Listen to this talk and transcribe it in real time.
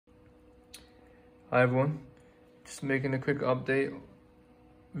Hi everyone, just making a quick update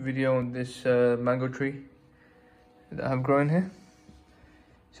video on this mango tree that I have growing here.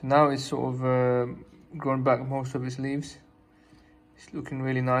 So now it's sort of grown back most of its leaves. It's looking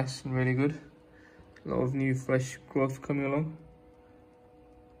really nice and really good. A lot of new fresh growth coming along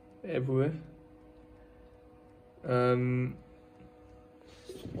everywhere.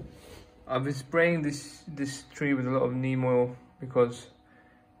 I've been spraying this tree with a lot of neem oil because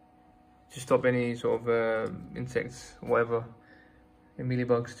to stop any sort of insects or whatever,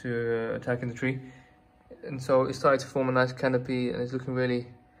 mealybugs to attacking the tree. And so it started to form a nice canopy and it's looking really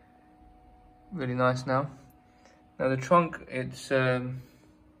nice now. Now the trunk, it's yeah,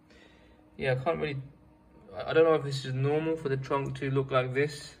 I don't know if this is normal for the trunk to look like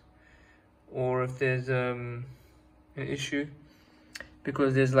this or if there's an issue,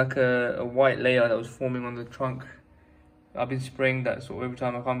 because there's like a white layer that was forming on the trunk. I've been spraying that sort of every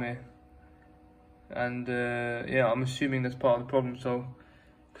time I come here, and yeah, I'm assuming that's part of the problem. So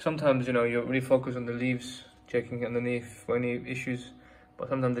sometimes, you know, you're really focused on the leaves, checking underneath for any issues, but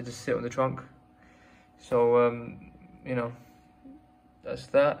sometimes they just sit on the trunk. So you know, that's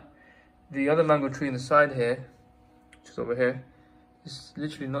that. The other mango tree on the side here, just over here, is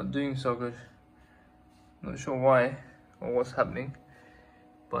literally not doing so good. Not sure why or what's happening,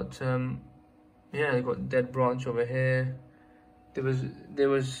 but yeah, I got dead branch over here. There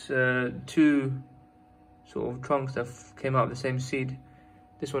was two sort of trunks that came out of the same seed.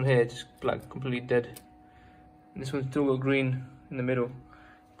 This one here just black, completely dead. And this one's still got green in the middle.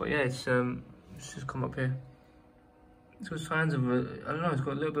 But yeah, it's just come up here. It's got signs of I don't know, it's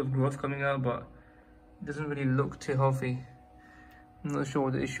got a little bit of growth coming out, but it doesn't really look too healthy. I'm not sure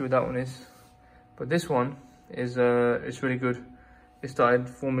what the issue with that one is. But this one is it's really good. It started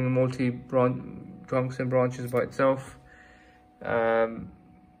forming trunks and branches by itself. And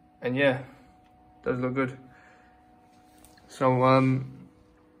yeah, does look good. So I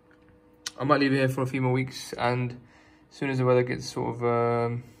might leave it here for a few more weeks, and as soon as the weather gets sort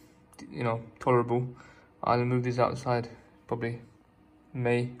of you know, tolerable, I'll move these outside, probably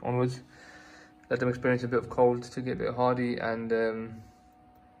May onwards. Let them experience a bit of cold to get a bit hardy, and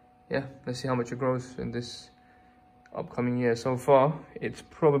yeah, let's see how much it grows in this upcoming year. So far, it's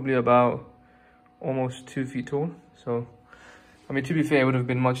probably about almost 2 feet tall. So, I mean, to be fair, it would have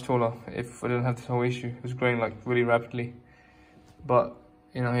been much taller if I didn't have this whole issue. It was growing like really rapidly. But,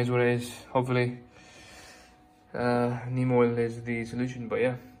 you know, here's what it is. Hopefully, neem oil is the solution. But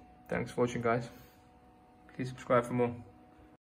yeah, thanks for watching, guys. Please subscribe for more.